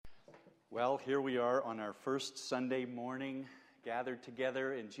Well, here we are on our first Sunday morning, gathered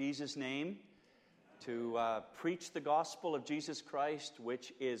together in Jesus' name to preach the gospel of Jesus Christ,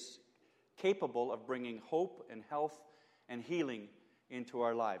 which is capable of bringing hope and health and healing into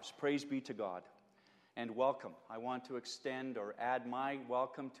our lives. Praise be to God. And welcome. I want to extend or add my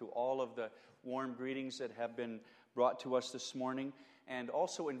welcome to all of the warm greetings that have been brought to us this morning, and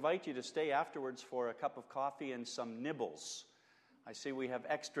also invite you to stay afterwards for a cup of coffee and some nibbles. I see we have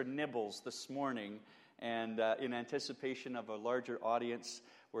extra nibbles this morning, and in anticipation of a larger audience,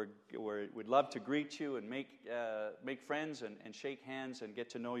 we'd love to greet you and make friends and shake hands and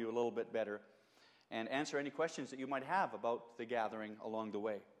get to know you a little bit better and answer any questions that you might have about the gathering along the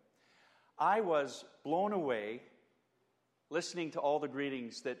way. I was blown away listening to all the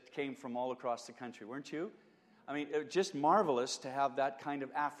greetings that came from all across the country, weren't you? I mean, it was just marvelous to have that kind of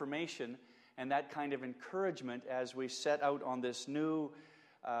affirmation and that kind of encouragement as we set out on this new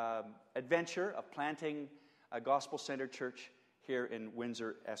adventure of planting a gospel-centered church here in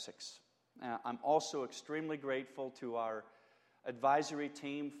Windsor, Essex. I'm also extremely grateful to our advisory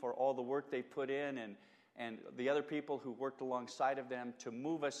team for all the work they put in and the other people who worked alongside of them to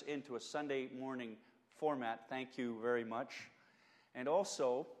move us into a Sunday morning format. Thank you very much. And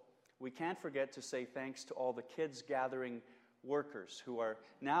also, we can't forget to say thanks to all the kids gathering workers who are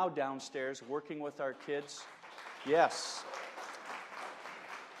now downstairs working with our kids. Yes.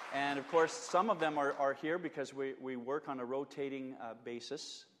 And of course, some of them are here because we work on a rotating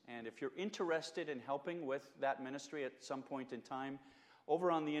basis. And if you're interested in helping with that ministry at some point in time, over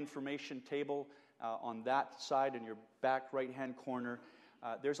on the information table on that side in your back right-hand corner,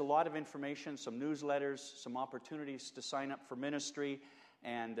 there's a lot of information, some newsletters, some opportunities to sign up for ministry,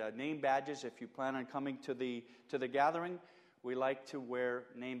 and name badges if you plan on coming to the gathering. We like to wear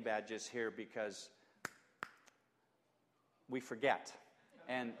name badges here because we forget.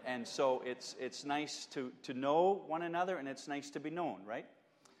 And so it's nice to know one another, and it's nice to be known, right?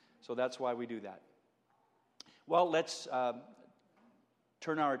 So that's why we do that. Well, let's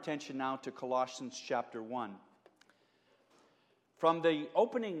turn our attention now to Colossians chapter 1. From the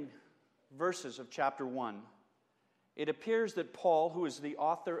opening verses of chapter 1, it appears that Paul, who is the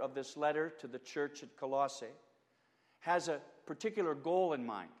author of this letter to the church at Colossae, has a particular goal in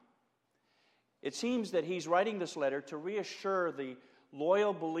mind. It seems that he's writing this letter to reassure the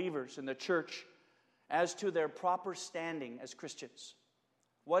loyal believers in the church as to their proper standing as Christians.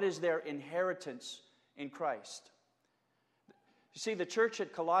 What is their inheritance in Christ? You see, the church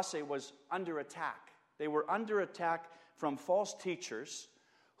at Colossae was under attack. They were under attack from false teachers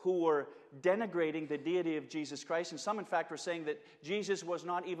who were denigrating the deity of Jesus Christ, and some, in fact, were saying that Jesus was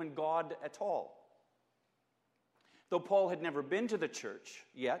not even God at all. Though Paul had never been to the church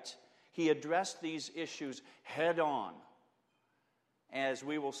yet, he addressed these issues head on, as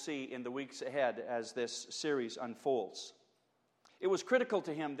we will see in the weeks ahead as this series unfolds. It was critical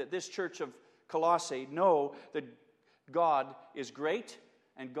to him that this church of Colossae know that God is great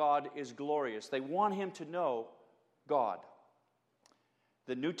and God is glorious. They want him to know God.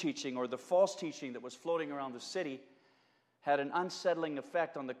 The new teaching, or the false teaching that was floating around the city, had an unsettling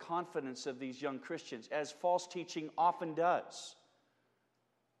effect on the confidence of these young Christians, as false teaching often does.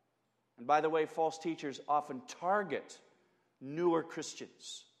 And by the way, false teachers often target newer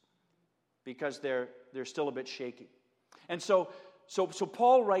Christians because they're still a bit shaky. And so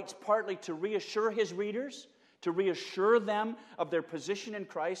Paul writes partly to reassure his readers, to reassure them of their position in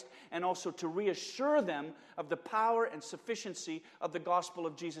Christ, and also to reassure them of the power and sufficiency of the gospel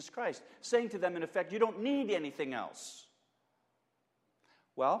of Jesus Christ, saying to them, in effect, you don't need anything else.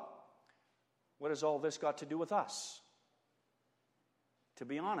 Well, what has all this got to do with us? To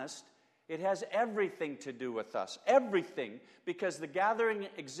be honest, it has everything to do with us. Everything, because the gathering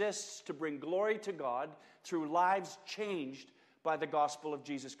exists to bring glory to God through lives changed by the gospel of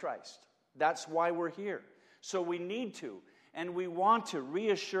Jesus Christ. That's why we're here. So we need to, and we want to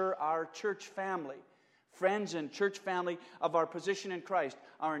reassure our church family, friends and church family, of our position in Christ,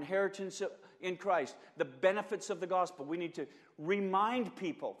 our inheritance in Christ, the benefits of the gospel. We need to remind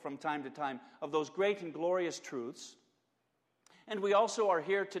people from time to time of those great and glorious truths. And we also are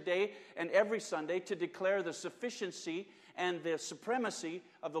here today and every Sunday to declare the sufficiency and the supremacy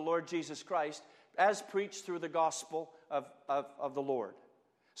of the Lord Jesus Christ as preached through the gospel of the Lord.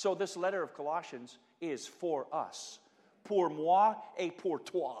 So this letter of Colossians is for us. Pour moi et pour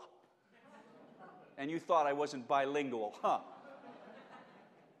toi. And you thought I wasn't bilingual, huh?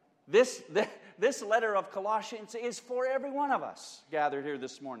 This letter of Colossians is for every one of us gathered here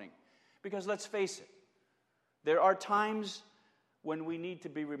this morning. Because let's face it, there are times when we need to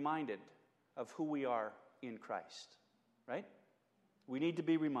be reminded of who we are in Christ, right? We need to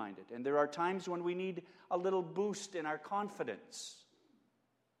be reminded. And there are times when we need a little boost in our confidence.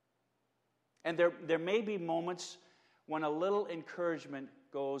 And there may be moments when a little encouragement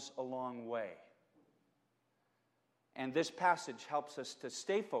goes a long way. And this passage helps us to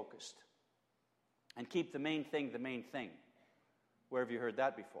stay focused and keep the main thing the main thing. Where have you heard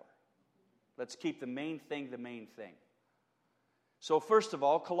that before? Let's keep the main thing the main thing. So first of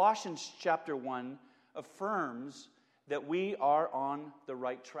all, Colossians chapter 1 affirms that we are on the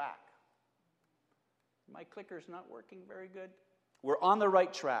right track. My clicker's not working very good. We're on the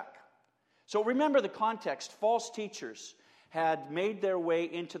right track. So remember the context. False teachers had made their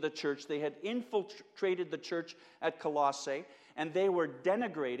way into the church. They had infiltrated the church at Colossae, and they were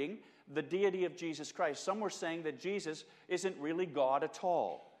denigrating the deity of Jesus Christ. Some were saying that Jesus isn't really God at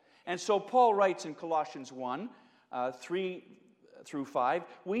all. And so Paul writes in Colossians 1, 3 through 5,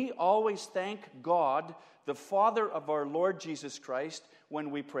 "We always thank God, the Father of our Lord Jesus Christ,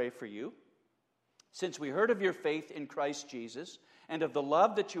 when we pray for you, since we heard of your faith in Christ Jesus and of the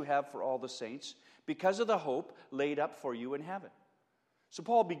love that you have for all the saints, because of the hope laid up for you in heaven." So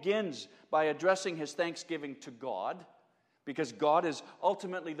Paul begins by addressing his thanksgiving to God, because God is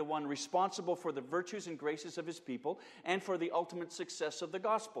ultimately the one responsible for the virtues and graces of his people and for the ultimate success of the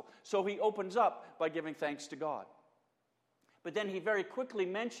gospel. So he opens up by giving thanks to God. But then he very quickly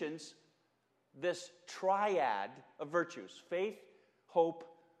mentions this triad of virtues: faith, hope,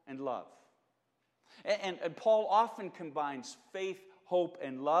 and love. And Paul often combines faith, hope,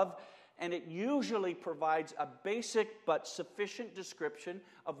 and love, and it usually provides a basic but sufficient description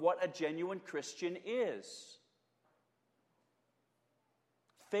of what a genuine Christian is.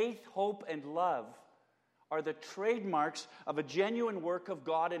 Faith, hope, and love are the trademarks of a genuine work of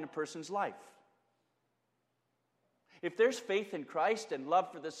God in a person's life. If there's faith in Christ and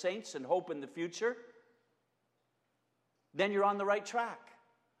love for the saints and hope in the future, then you're on the right track.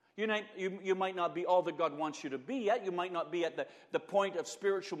 You might not be all that God wants you to be yet. You might not be at the point of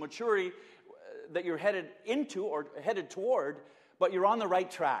spiritual maturity that you're headed into or headed toward, but you're on the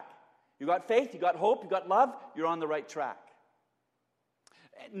right track. You got faith, you got hope, you got love, you're on the right track.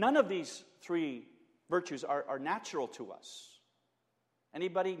 None of these three virtues are natural to us.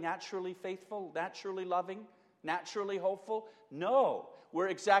 Anybody naturally faithful, naturally loving, naturally hopeful? No, we're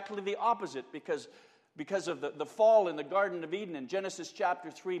exactly the opposite, because of the fall in the Garden of Eden in Genesis chapter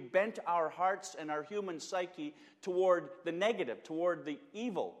 3 bent our hearts and our human psyche toward the negative, toward the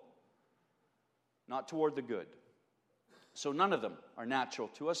evil, not toward the good. So none of them are natural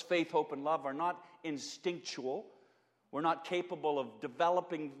to us. Faith, hope, and love are not instinctual. We're not capable of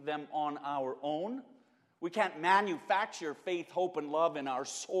developing them on our own. We can't manufacture faith, hope, and love in our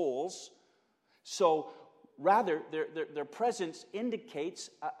souls. So rather, their presence indicates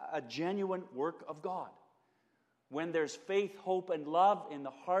a genuine work of God. When there's faith, hope, and love in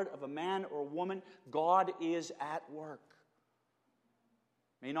the heart of a man or a woman, God is at work.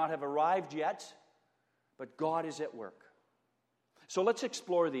 May not have arrived yet, but God is at work. So let's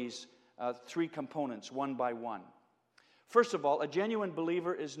explore these three components one by one. First of all, a genuine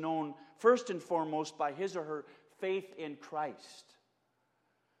believer is known first and foremost by his or her faith in Christ.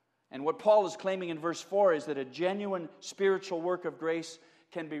 And what Paul is claiming in verse 4 is that a genuine spiritual work of grace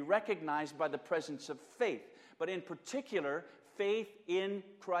can be recognized by the presence of faith, but in particular, faith in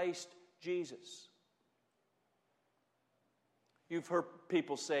Christ Jesus. You've heard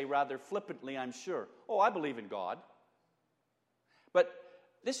people say rather flippantly, I'm sure, "Oh, I believe in God." But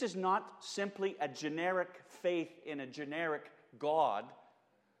this is not simply a generic faith in a generic God.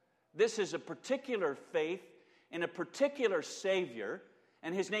 This is a particular faith in a particular Savior,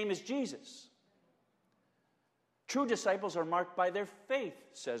 and his name is Jesus. True disciples are marked by their faith,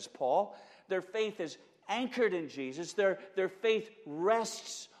 says Paul. Their faith is anchored in Jesus. Their faith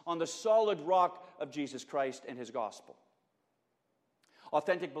rests on the solid rock of Jesus Christ and his gospel.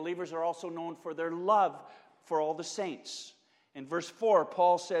 Authentic believers are also known for their love for all the saints. In verse 4,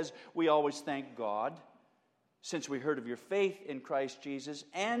 Paul says, "We always thank God, since we heard of your faith in Christ Jesus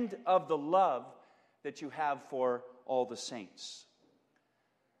and of the love that you have for all the saints."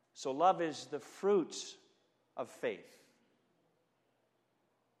 So love is the fruit of faith.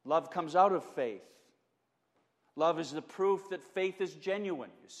 Love comes out of faith. Love is the proof that faith is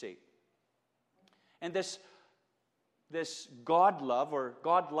genuine, you see. And this God love, or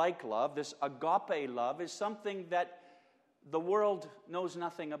God-like love, this agape love, is something that the world knows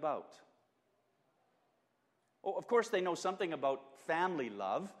nothing about. Oh, of course they know something about family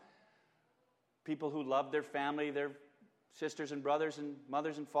love. People who love their family, their sisters and brothers and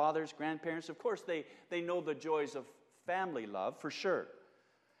mothers and fathers, grandparents, of course they know the joys of family love, for sure.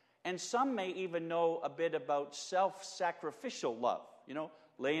 And some may even know a bit about self-sacrificial love.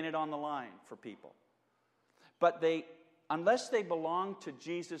 laying it on the line for people. But unless they belong to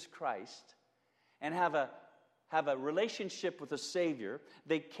Jesus Christ and have a relationship with the Savior,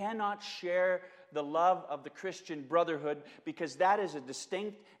 they cannot share the love of the Christian brotherhood, because that is a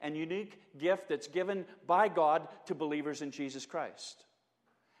distinct and unique gift that's given by God to believers in Jesus Christ.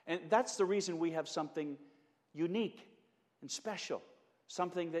 And that's the reason we have something unique and special,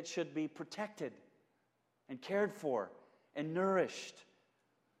 something that should be protected and cared for and nourished.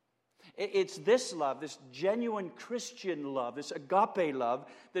 It's this love, this genuine Christian love, this agape love,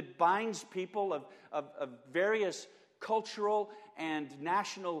 that binds people of various cultural and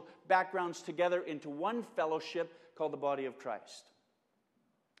national backgrounds together into one fellowship called the body of Christ.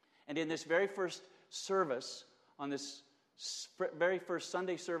 And in this very first service, on this very first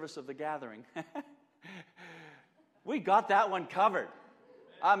Sunday service of the gathering, we got that one covered.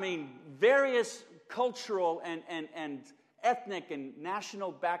 I mean, various cultural and ethnic and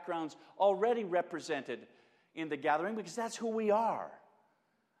national backgrounds already represented in the gathering, because that's who we are.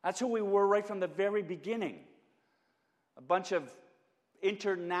 That's who we were right from the very beginning. A bunch of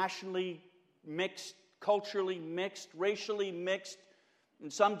internationally mixed, culturally mixed, racially mixed,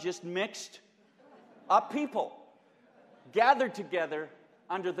 and some just mixed up people gathered together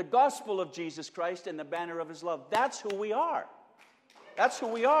under the gospel of Jesus Christ and the banner of His love. That's who we are. That's who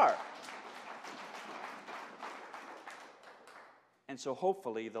we are. And so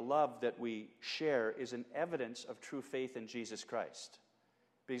hopefully the love that we share is an evidence of true faith in Jesus Christ.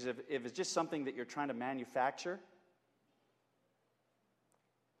 Because if it's just something that you're trying to manufacture,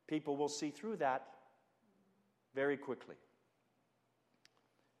 people will see through that very quickly.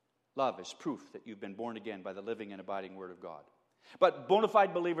 Love is proof that you've been born again by the living and abiding Word of God. But bona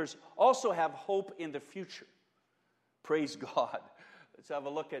fide believers also have hope in the future. Praise God. Let's have a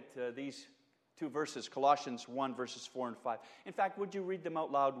look at these two verses, Colossians 1, verses 4 and 5. In fact, would you read them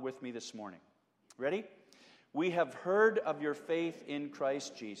out loud with me this morning? Ready? We have heard of your faith in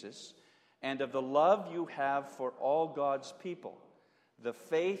Christ Jesus and of the love you have for all God's people, the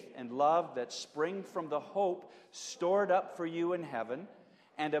faith and love that spring from the hope stored up for you in heaven,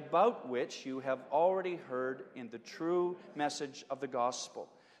 and about which you have already heard in the true message of the gospel.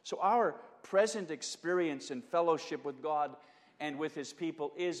 So our present experience in fellowship with God and with His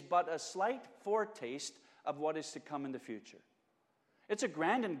people is but a slight foretaste of what is to come in the future. It's a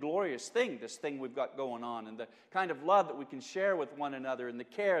grand and glorious thing, this thing we've got going on, and the kind of love that we can share with one another, and the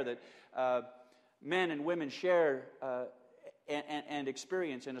care that men and women share and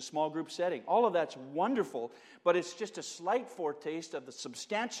experience in a small group setting. All of that's wonderful, but it's just a slight foretaste of the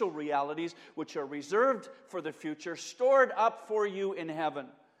substantial realities which are reserved for the future, stored up for you in heaven.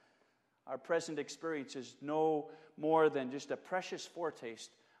 Our present experience is no more than just a precious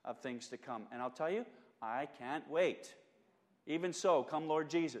foretaste of things to come. And I'll tell you, I can't wait. Even so, come Lord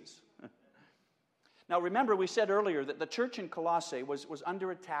Jesus. Now remember, we said earlier that the church in Colossae was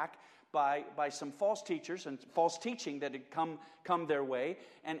under attack by some false teachers and false teaching that had come their way.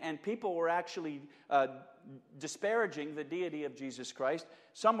 And people were actually disparaging the deity of Jesus Christ.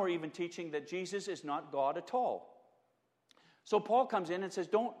 Some were even teaching that Jesus is not God at all. So Paul comes in and says,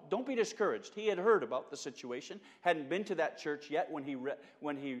 don't be discouraged. He had heard about the situation, hadn't been to that church yet when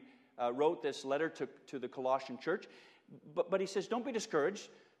he wrote this letter to the Colossian church. But he says, don't be discouraged,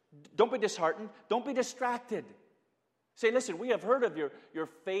 don't be disheartened, don't be distracted. Say, listen, we have heard of your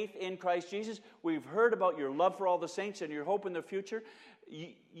faith in Christ Jesus. We've heard about your love for all the saints and your hope in the future.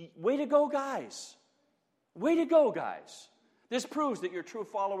 Way to go, guys. Way to go, guys. This proves that you're true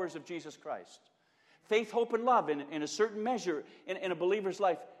followers of Jesus Christ. Faith, hope, and love in a certain measure in a believer's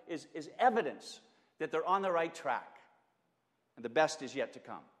life is evidence that they're on the right track. And the best is yet to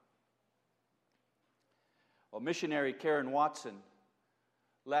come. Well, missionary Karen Watson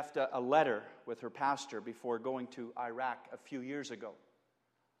left a letter with her pastor before going to Iraq a few years ago.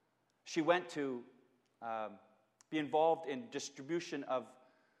 She went to be involved in distribution of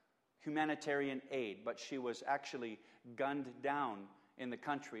humanitarian aid, but she was actually gunned down in the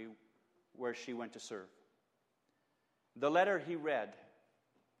country where she went to serve. The letter he read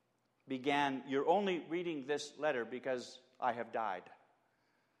began, "You're only reading this letter because I have died."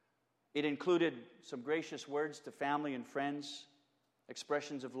 It included some gracious words to family and friends,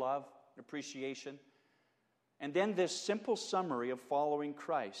 expressions of love, appreciation, and then this simple summary of following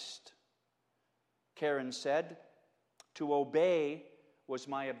Christ. Karen said, "To obey was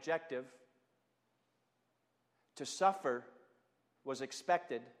my objective. To suffer was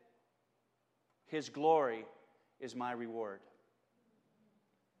expected. His glory is my reward."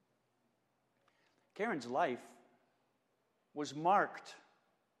 Karen's life was marked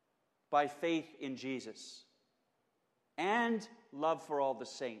by faith in Jesus and love for all the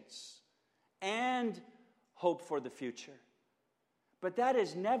saints, and hope for the future. But that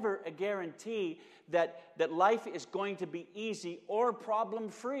is never a guarantee that life is going to be easy or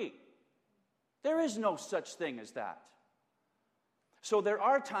problem-free. There is no such thing as that. So there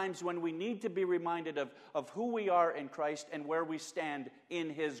are times when we need to be reminded of who we are in Christ and where we stand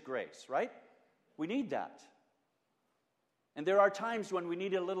in His grace, right? We need that. And there are times when we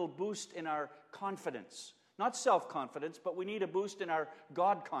need a little boost in our confidence. Not self-confidence, but we need a boost in our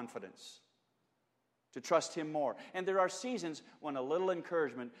God confidence to trust Him more. And there are seasons when a little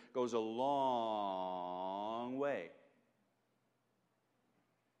encouragement goes a long way.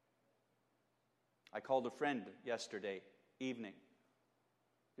 I called a friend yesterday evening.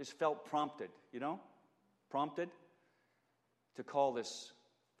 Just felt prompted, prompted to call this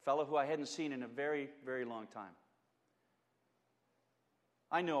fellow who I hadn't seen in a very, very long time.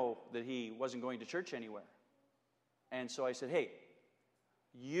 I know that he wasn't going to church anywhere. And so I said, hey,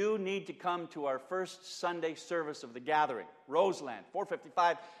 you need to come to our first Sunday service of the gathering. Roseland,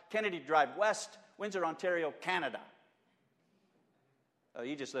 455 Kennedy Drive West, Windsor, Ontario, Canada.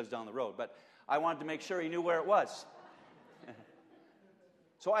 He just lives down the road, but I wanted to make sure he knew where it was.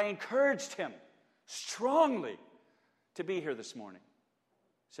 So I encouraged him strongly to be here this morning.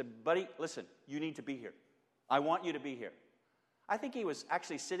 I said, buddy, listen, you need to be here. I want you to be here. I think he was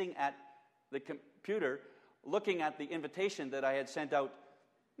actually sitting at the computer looking at the invitation that I had sent out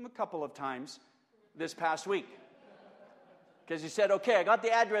a couple of times this past week. Because he said, okay, I got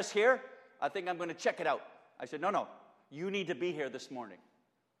the address here. I think I'm going to check it out. I said, no, you need to be here this morning.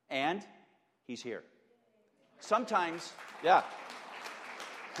 And he's here. Sometimes,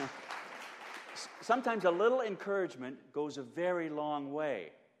 sometimes a little encouragement goes a very long way,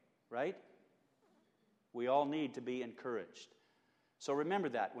 right? We all need to be encouraged. So remember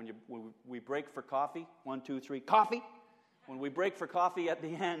that when we break for coffee, 1, 2, 3, coffee. When we break for coffee at the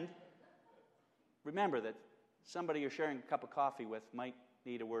end, remember that somebody you're sharing a cup of coffee with might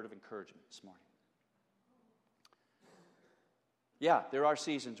need a word of encouragement this morning. Yeah, there are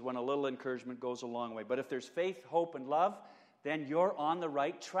seasons when a little encouragement goes a long way. But if there's faith, hope, and love, then you're on the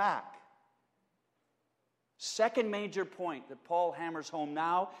right track. Second major point that Paul hammers home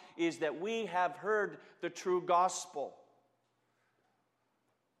now is that we have heard the true gospel.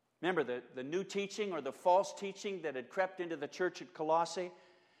 Remember, the new teaching or the false teaching that had crept into the church at Colossae,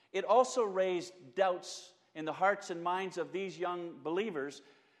 it also raised doubts in the hearts and minds of these young believers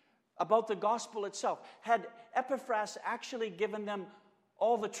about the gospel itself. Had Epaphras actually given them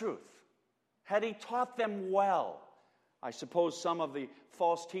all the truth? Had he taught them well? I suppose some of the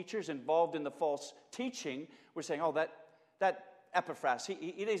false teachers involved in the false teaching were saying, oh, that Epaphras,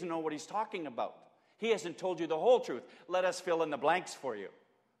 he doesn't know what he's talking about. He hasn't told you the whole truth. Let us fill in the blanks for you.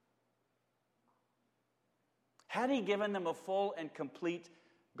 Had he given them a full and complete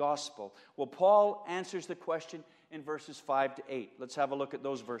gospel? Well, Paul answers the question in verses 5 to 8. Let's have a look at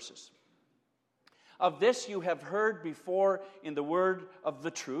those verses. Of this you have heard before in the word of the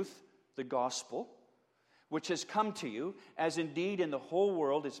truth, the gospel, which has come to you, as indeed in the whole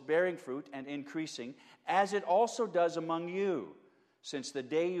world is bearing fruit and increasing, as it also does among you, since the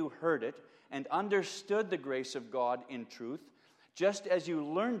day you heard it and understood the grace of God in truth, just as you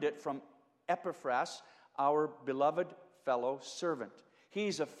learned it from Epaphras, our beloved fellow servant.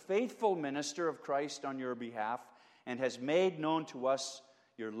 He's a faithful minister of Christ on your behalf and has made known to us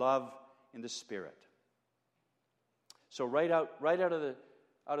your love in the Spirit. So right out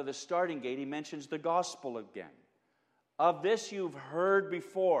of the starting gate, he mentions the gospel again. Of this you've heard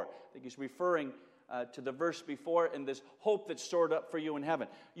before. I think he's referring to the verse before and this hope that's stored up for you in heaven.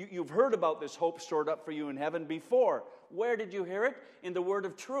 You've heard about this hope stored up for you in heaven before. Where did you hear it? In the word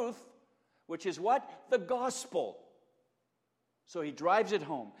of truth, which is what? The gospel. So he drives it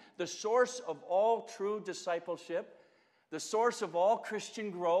home. The source of all true discipleship, the source of all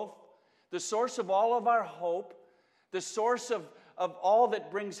Christian growth, the source of all of our hope, the source of all that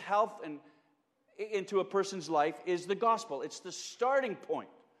brings health into a person's life is the gospel. It's the starting point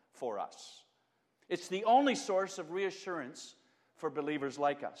for us. It's the only source of reassurance for believers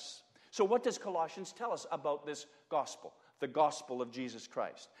like us. So what does Colossians tell us about this gospel? The gospel of Jesus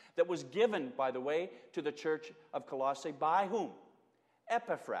Christ, that was given, by the way, to the church of Colossae by whom?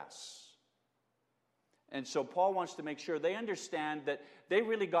 Epaphras. And so Paul wants to make sure they understand that they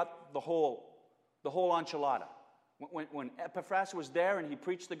really got the whole enchilada. When Epaphras was there and he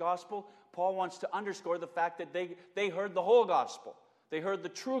preached the gospel, Paul wants to underscore the fact that they heard the whole gospel. They heard the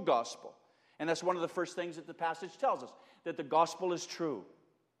true gospel. And that's one of the first things that the passage tells us, that the gospel is true.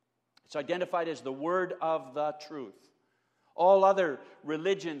 It's identified as the word of the truth. All other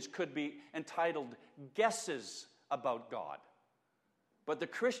religions could be entitled guesses about God. But the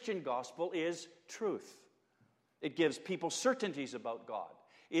Christian gospel is truth. It gives people certainties about God.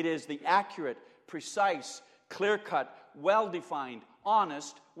 It is the accurate, precise, clear-cut, well-defined,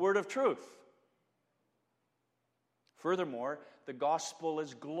 honest word of truth. Furthermore, the gospel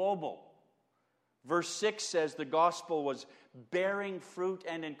is global. Verse 6 says the gospel was bearing fruit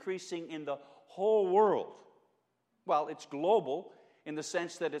and increasing in the whole world. Well, it's global in the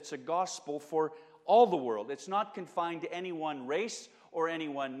sense that it's a gospel for all the world. It's not confined to any one race or any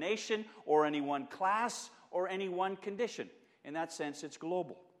one nation or any one class or any one condition. In that sense, it's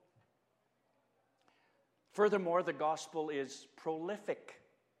global. Furthermore, the gospel is prolific.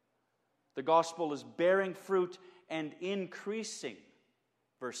 The gospel is bearing fruit and increasing.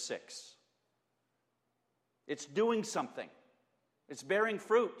 Verse 6. It's doing something. It's bearing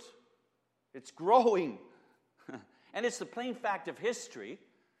fruit. It's growing. And it's the plain fact of history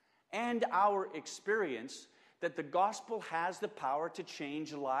and our experience that the gospel has the power to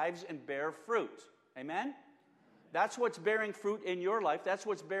change lives and bear fruit. Amen? That's what's bearing fruit in your life. That's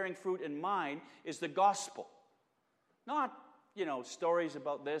what's bearing fruit in mine, is the gospel. Not, stories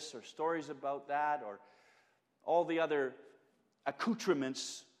about this or stories about that or all the other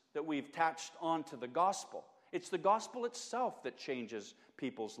accoutrements that we've attached onto the gospel. It's the gospel itself that changes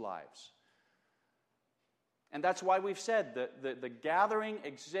people's lives. And that's why we've said that the gathering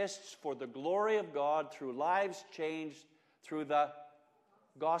exists for the glory of God through lives changed through the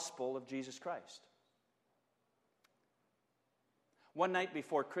gospel of Jesus Christ. One night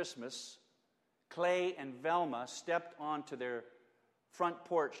before Christmas, Clay and Velma stepped onto their front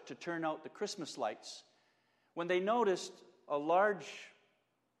porch to turn out the Christmas lights when they noticed a large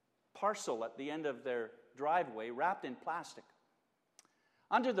parcel at the end of their driveway wrapped in plastic.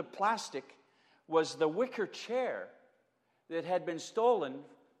 Under the plastic was the wicker chair that had been stolen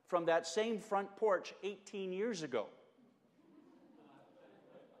from that same front porch 18 years ago,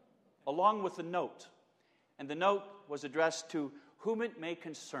 along with a note. And the note was addressed to whom it may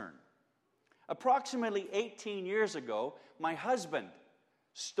concern. Approximately 18 years ago, my husband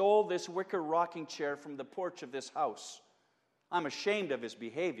stole this wicker rocking chair from the porch of this house. I'm ashamed of his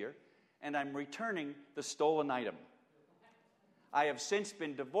behavior, and I'm returning the stolen item. I have since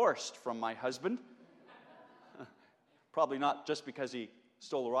been divorced from my husband. Probably not just because he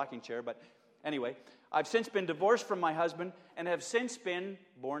stole a rocking chair, but anyway, I've since been divorced from my husband and have since been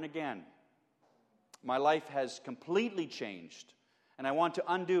born again. My life has completely changed, and I want to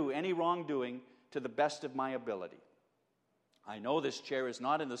undo any wrongdoing to the best of my ability. I know this chair is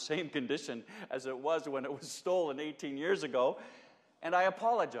not in the same condition as it was when it was stolen 18 years ago, and I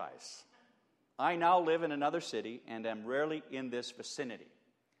apologize. I now live in another city and am rarely in this vicinity.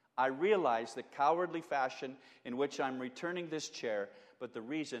 I realize the cowardly fashion in which I'm returning this chair, but the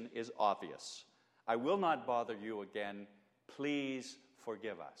reason is obvious. I will not bother you again. Please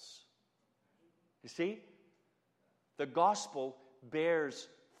forgive us. You see? The gospel bears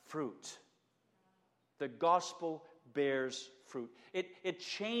fruit. The gospel bears fruit. It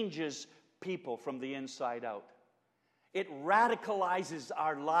changes people from the inside out. It radicalizes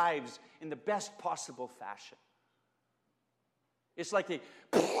our lives in the best possible fashion. It's like the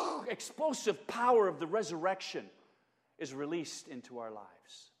explosive power of the resurrection is released into our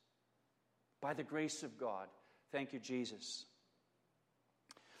lives. By the grace of God. Thank you, Jesus.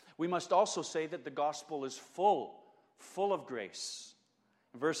 We must also say that the gospel is full of grace.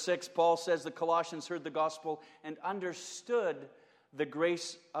 In verse 6, Paul says the Colossians heard the gospel and understood the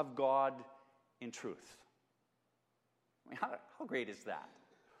grace of God in truth. I mean, how great is that?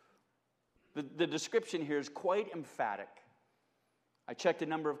 The description here is quite emphatic. I checked a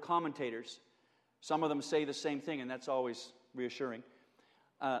number of commentators. Some of them say the same thing, and that's always reassuring.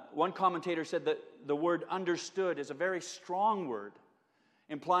 One commentator said that the word understood is a very strong word,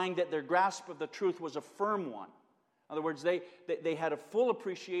 implying that their grasp of the truth was a firm one. In other words, they had a full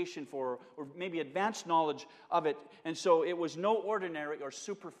appreciation for, or maybe advanced knowledge of it, and so it was no ordinary or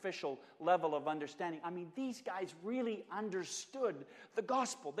superficial level of understanding. I mean, these guys really understood the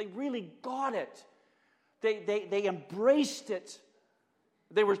gospel. They really got it. They embraced it.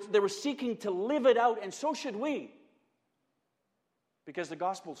 They were seeking to live it out, and so should we. Because the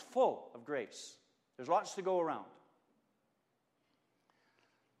gospel's full of grace. There's lots to go around.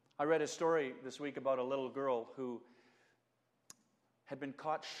 I read a story this week about a little girl who had been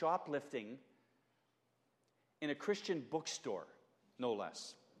caught shoplifting in a Christian bookstore, no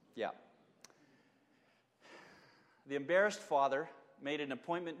less. Yeah. The embarrassed father made an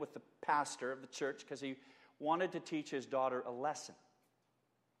appointment with the pastor of the church because he wanted to teach his daughter a lesson.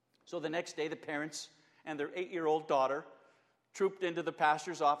 So the next day, the parents and their 8-year-old daughter trooped into the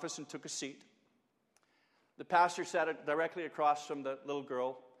pastor's office and took a seat. The pastor sat directly across from the little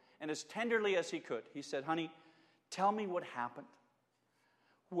girl, and as tenderly as he could, he said, "Honey, tell me what happened."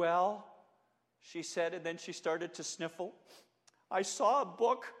 "Well," she said, and then she started to sniffle, "I saw a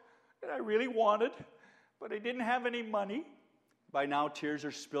book that I really wanted, but I didn't have any money." By now, tears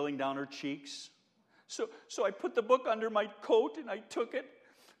are spilling down her cheeks. So I put the book under my coat and I took it.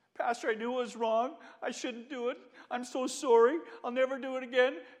 "Pastor, I knew it was wrong. I shouldn't do it. I'm so sorry. I'll never do it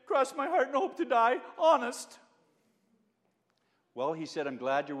again. Cross my heart and hope to die. Honest." "Well," he said, "I'm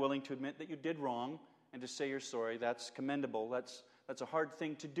glad you're willing to admit that you did wrong and to say you're sorry. That's commendable. That's a hard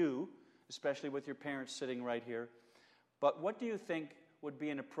thing to do, especially with your parents sitting right here. But what do you think would be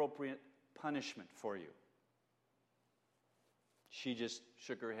an appropriate punishment for you?" She just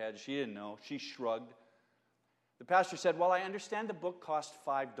shook her head. She didn't know. She shrugged. The pastor said, "Well, I understand the book cost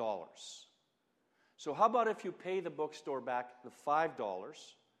 $5. So how about if you pay the bookstore back the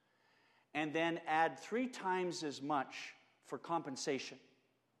 $5 and then add 3 times as much for compensation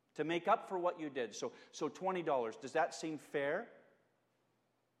to make up for what you did? So $20. Does that seem fair?"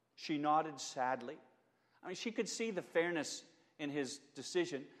 She nodded sadly. I mean, she could see the fairness in his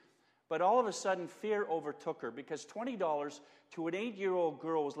decision, but all of a sudden fear overtook her because $20 to an 8-year-old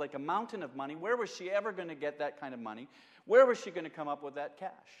girl was like a mountain of money. Where was she ever going to get that kind of money? Where was she going to come up with that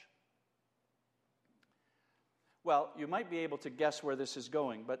cash? Well, you might be able to guess where this is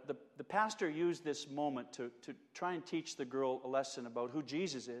going, but the pastor used this moment to try and teach the girl a lesson about who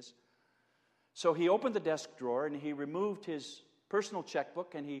Jesus is. So he opened the desk drawer and he removed his personal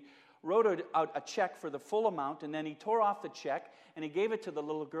checkbook and he wrote out a check for the full amount, and then he tore off the check and he gave it to the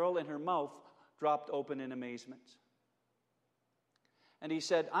little girl, and her mouth dropped open in amazement. And he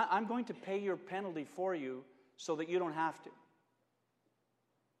said, I'm going to pay your penalty for you so that you don't have to.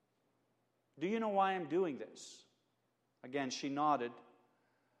 Do you know why I'm doing this? Again, she nodded,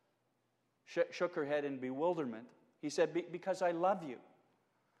 shook her head in bewilderment. He said, because I love you.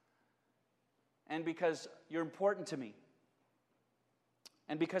 And because you're important to me.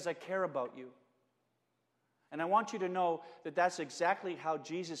 And because I care about you. And I want you to know that that's exactly how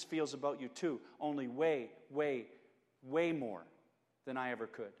Jesus feels about you too. Only way, way, way more than I ever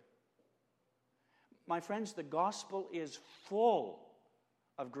could. My friends, the gospel is full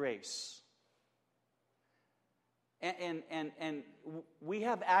of grace. And we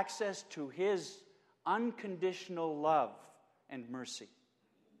have access to His unconditional love and mercy.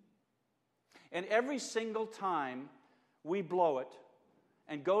 And every single time we blow it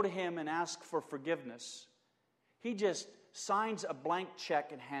and go to Him and ask for forgiveness, He just signs a blank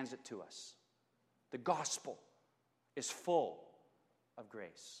check and hands it to us. The gospel is full of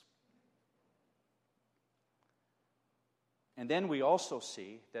grace. And then we also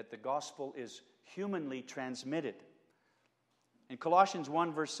see that the gospel is humanly transmitted. In Colossians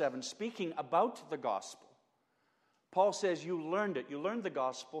 1 verse 7, speaking about the gospel, Paul says, you learned it. You learned the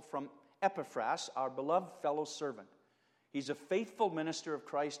gospel from Epaphras, our beloved fellow servant. He's a faithful minister of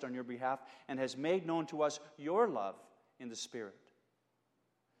Christ on your behalf and has made known to us your love in the Spirit.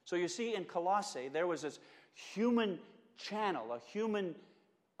 So you see, in Colossae, there was this human channel, a human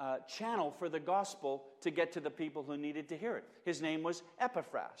channel for the gospel to get to the people who needed to hear it. His name was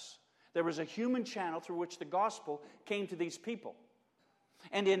Epaphras. There was a human channel through which the gospel came to these people.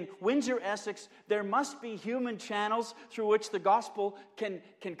 And in Windsor, Essex, there must be human channels through which the gospel can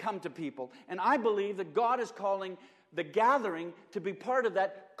come to people. And I believe that God is calling the gathering to be part of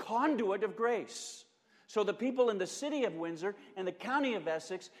that conduit of grace. So the people in the city of Windsor and the county of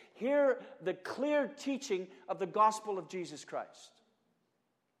Essex hear the clear teaching of the gospel of Jesus Christ.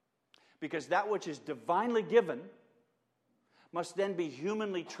 Because that which is divinely given must then be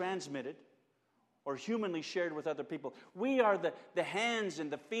humanly transmitted or humanly shared with other people. We are the hands and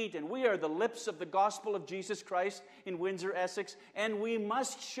the feet, and we are the lips of the gospel of Jesus Christ in Windsor, Essex, and we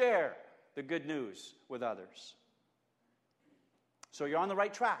must share the good news with others. So you're on the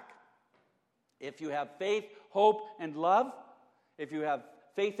right track. If you have faith, hope, and love, if you have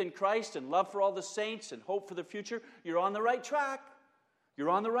faith in Christ and love for all the saints and hope for the future, you're on the right track. You're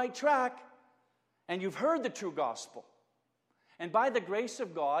on the right track. And you've heard the true gospel. And by the grace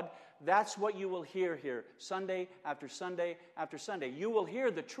of God, that's what you will hear here, Sunday after Sunday after Sunday. You will hear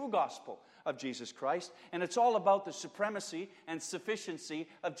the true gospel of Jesus Christ, and it's all about the supremacy and sufficiency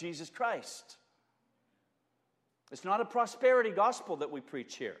of Jesus Christ. It's not a prosperity gospel that we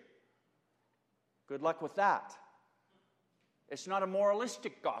preach here. Good luck with that. It's not a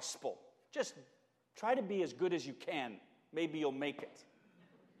moralistic gospel. Just try to be as good as you can. Maybe you'll make it.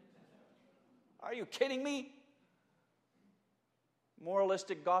 Are you kidding me?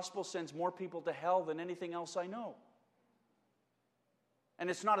 Moralistic gospel sends more people to hell than anything else I know. And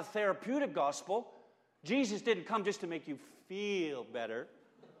it's not a therapeutic gospel. Jesus didn't come just to make you feel better,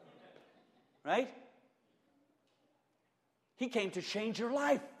 right? He came to change your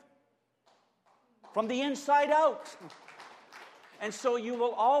life from the inside out. And so you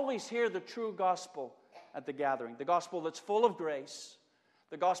will always hear the true gospel at the gathering. The gospel that's full of grace.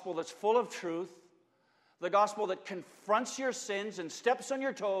 The gospel that's full of truth. The gospel that confronts your sins and steps on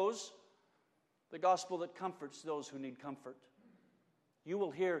your toes. The gospel that comforts those who need comfort. You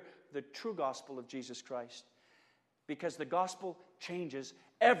will hear the true gospel of Jesus Christ, because the gospel changes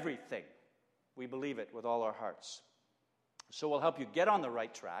everything. We believe it with all our hearts. So we'll help you get on the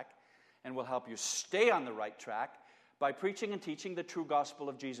right track, and we'll help you stay on the right track by preaching and teaching the true gospel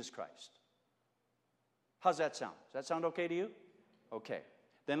of Jesus Christ. How's that sound? Does that sound okay to you? Okay.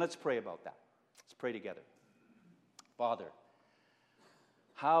 Then let's pray about that. Let's pray together. Father,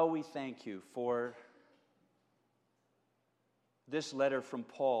 how we thank you for this letter from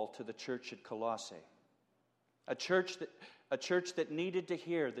Paul to the church at Colossae. A church that needed to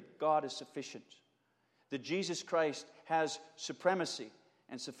hear that God is sufficient, that Jesus Christ has supremacy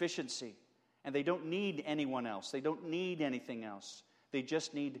and sufficiency, and they don't need anyone else. They don't need anything else. They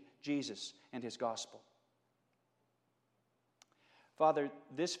just need Jesus and his gospel. Father,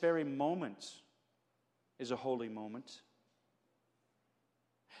 this very moment is a holy moment.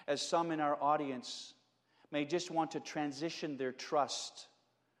 As some in our audience may just want to transition their trust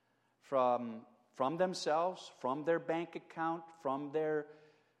from themselves, from their bank account, from their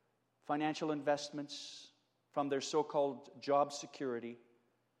financial investments, from their so-called job security,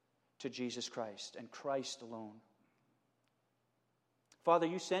 to Jesus Christ and Christ alone. Father,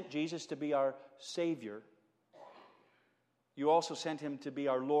 you sent Jesus to be our Savior. You also sent him to be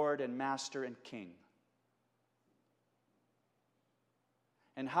our Lord and Master and King.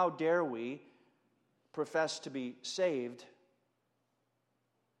 And how dare we profess to be saved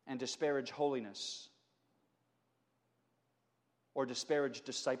and disparage holiness or disparage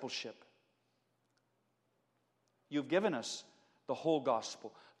discipleship? You've given us the whole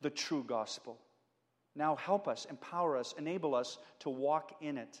gospel, the true gospel. Now help us, empower us, enable us to walk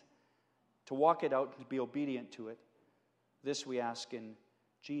in it, to walk it out and to be obedient to it. This we ask in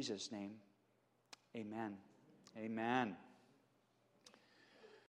Jesus' name. Amen. Amen.